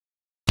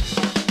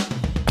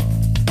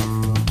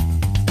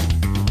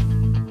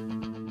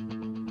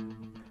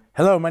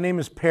Hello, my name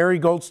is Perry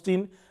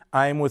Goldstein.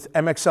 I am with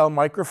MXL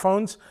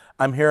Microphones.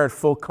 I'm here at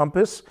Full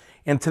Compass,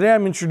 and today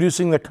I'm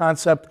introducing the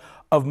concept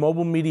of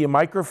mobile media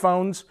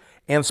microphones,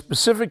 and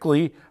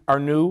specifically our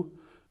new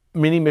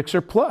Mini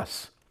Mixer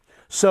Plus.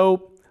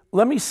 So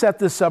let me set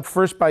this up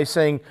first by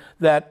saying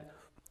that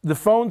the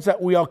phones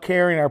that we all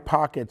carry in our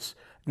pockets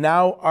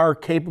now are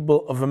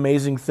capable of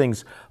amazing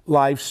things.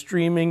 Live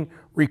streaming,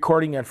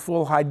 recording at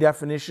full high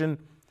definition.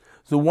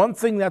 The one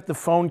thing that the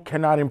phone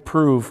cannot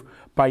improve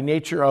by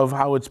nature of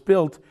how it's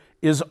built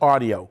is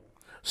audio.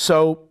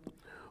 So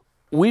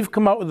we've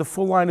come out with a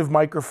full line of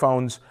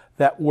microphones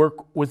that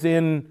work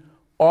within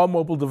all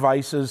mobile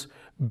devices,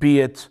 be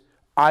it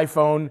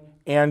iPhone,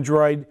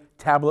 Android,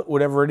 tablet,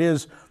 whatever it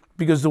is,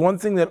 because the one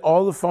thing that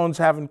all the phones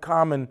have in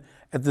common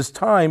at this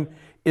time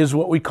is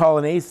what we call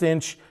an 1/8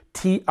 inch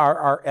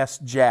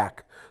TRS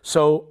Jack.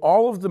 So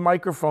all of the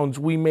microphones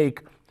we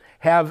make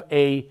have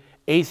a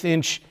 1/8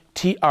 inch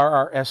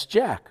TRS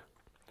Jack.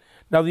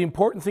 Now the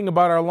important thing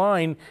about our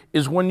line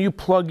is when you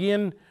plug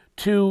in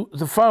to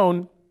the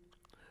phone,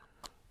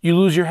 you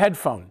lose your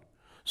headphone.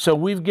 So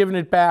we've given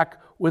it back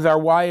with our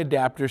Y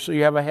adapter, so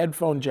you have a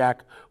headphone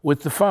jack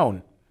with the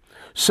phone.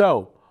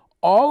 So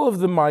all of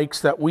the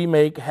mics that we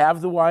make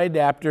have the Y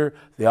adapter,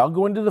 they all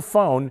go into the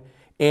phone,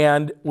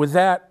 and with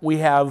that we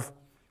have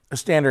a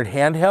standard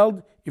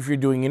handheld if you're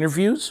doing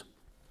interviews,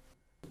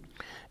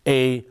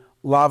 a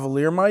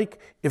lavalier mic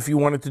if you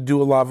wanted to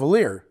do a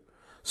lavalier.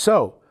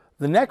 So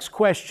the next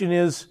question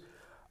is,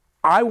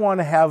 I want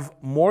to have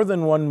more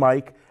than one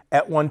mic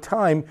at one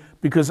time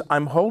because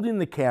I'm holding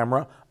the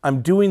camera,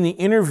 I'm doing the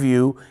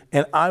interview,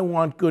 and I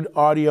want good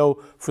audio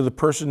for the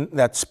person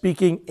that's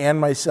speaking and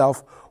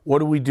myself. What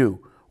do we do?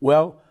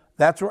 Well,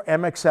 that's where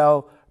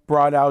MXL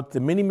brought out the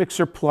Mini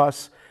Mixer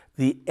Plus.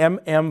 The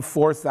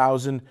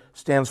MM-4000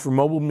 stands for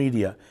mobile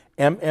media,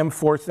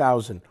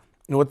 MM-4000.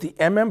 And what the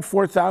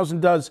MM-4000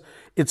 does,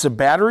 it's a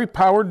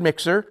battery-powered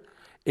mixer.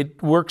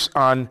 It works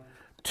on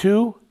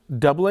 2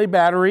 AA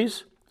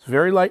batteries. It's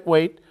very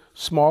lightweight,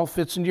 small,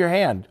 fits into your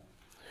hand.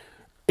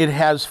 It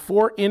has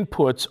 4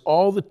 inputs,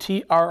 all the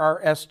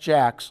TRS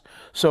jacks,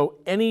 so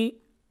any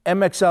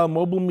MXL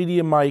mobile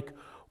media mic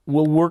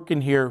will work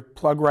in here,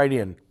 plug right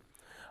in.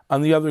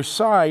 On the other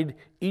side,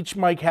 each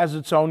mic has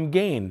its own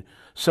gain.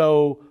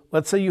 So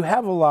let's say you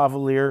have a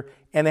lavalier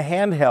and a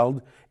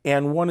handheld,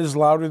 and one is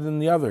louder than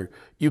the other.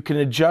 You can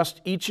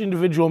adjust each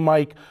individual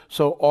mic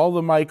so all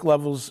the mic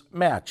levels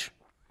match.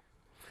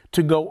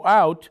 To go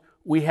out,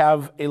 we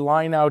have a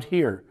line out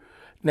here.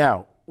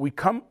 Now, we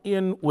come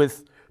in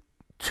with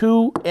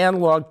 2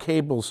 analog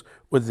cables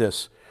with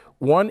this.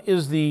 One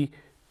is the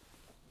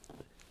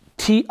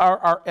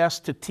TRRS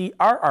to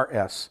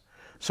TRRS.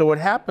 So what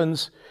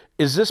happens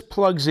is this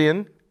plugs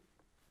in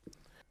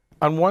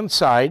on one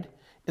side,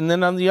 and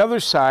then on the other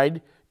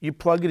side, you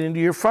plug it into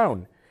your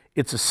phone.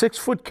 It's a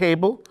 6-foot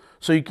cable,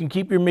 so you can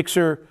keep your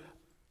mixer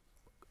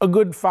a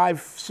good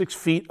 5-6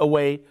 feet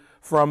away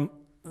from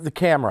the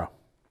camera.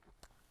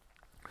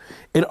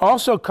 It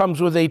also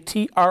comes with a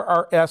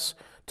TRRS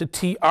to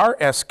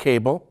TRS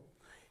cable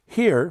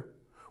here,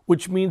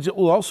 which means it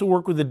will also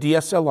work with a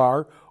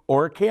DSLR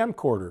or a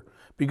camcorder,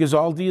 because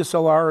all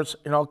DSLRs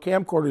and all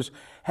camcorders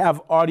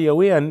have audio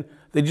in,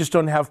 they just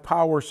don't have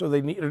power, so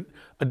they need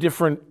a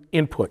different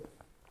input.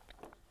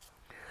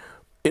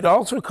 It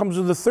also comes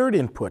with a 3rd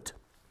input,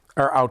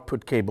 or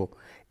output cable,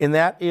 and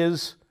that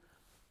is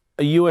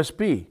a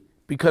USB,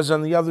 because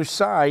on the other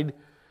side,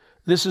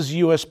 this is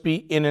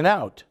USB in and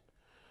out.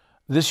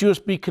 This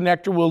USB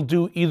connector will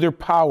do either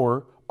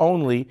power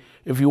only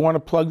if you want to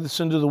plug this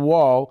into the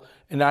wall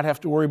and not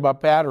have to worry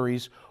about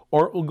batteries,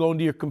 or it will go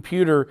into your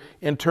computer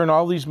and turn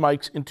all these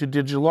mics into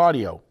digital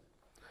audio.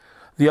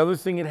 The other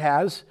thing it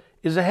has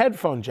is a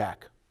headphone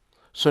jack.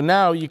 So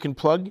now you can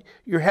plug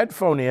your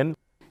headphone in,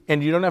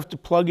 and you don't have to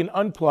plug and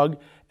unplug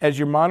as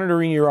you're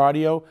monitoring your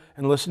audio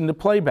and listening to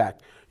playback.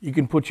 You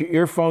can put your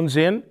earphones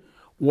in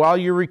while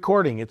you're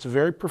recording. It's a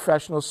very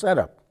professional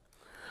setup.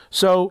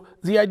 So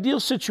the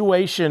ideal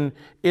situation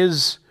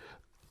is,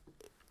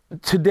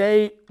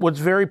 today what's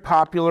very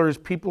popular is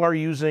people are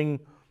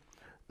using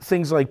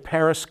things like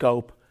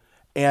Periscope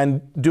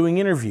and doing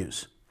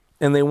interviews.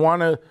 And they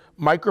want to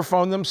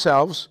microphone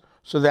themselves,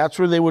 so that's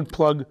where they would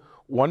plug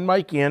one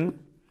mic in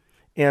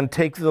and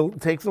take the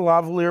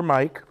lavalier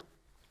mic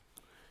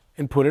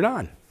and put it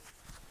on.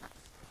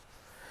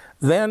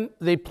 Then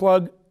they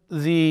plug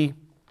the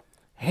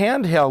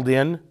handheld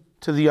in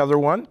to the other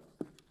one,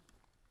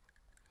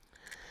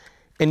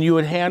 and you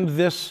would hand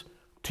this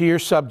to your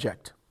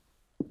subject.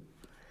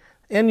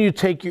 And you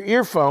take your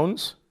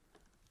earphones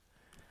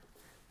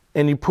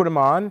and you put them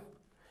on,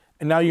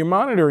 and now you're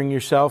monitoring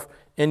yourself,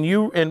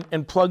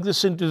 and plug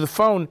this into the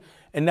phone,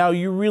 and now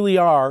you really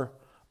are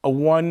a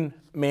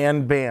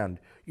one-man band.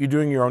 You're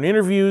doing your own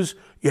interviews,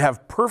 you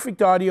have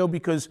perfect audio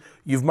because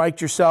you've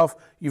mic'd yourself,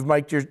 you've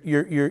mic'd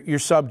your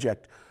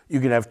subject. You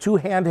can have 2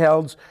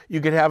 handhelds,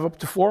 you could have up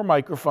to 4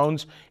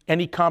 microphones,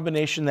 any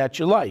combination that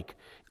you like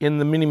in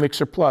the Mini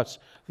Mixer Plus,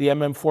 the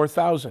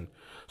MM-4000.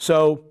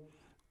 So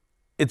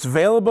it's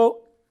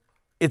available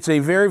It's a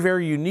very,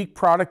 very unique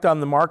product on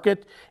the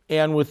market,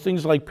 and with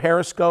things like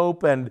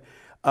Periscope and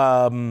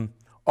all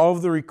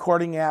of the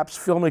recording apps,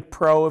 Filmic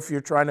Pro, if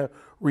you're trying to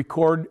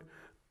record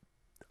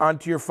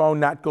onto your phone,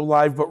 not go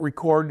live, but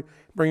record,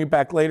 bring it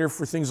back later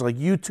for things like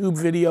YouTube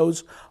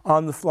videos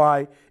on the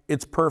fly,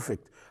 it's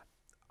perfect.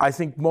 I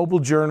think mobile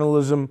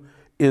journalism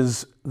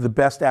is the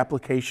best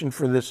application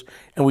for this,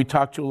 and we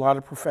talk to a lot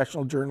of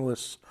professional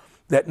journalists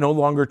that no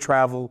longer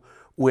travel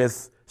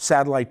with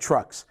satellite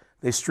trucks.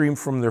 They stream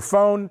from their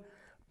phone,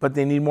 but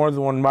they need more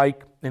than one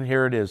mic, and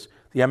here it is,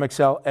 the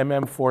MXL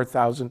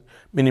MM-4000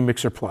 Mini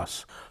Mixer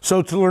Plus.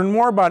 So to learn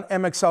more about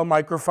MXL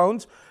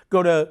microphones,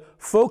 go to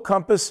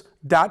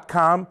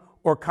fullcompass.com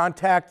or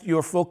contact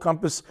your Full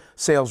Compass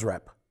sales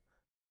rep.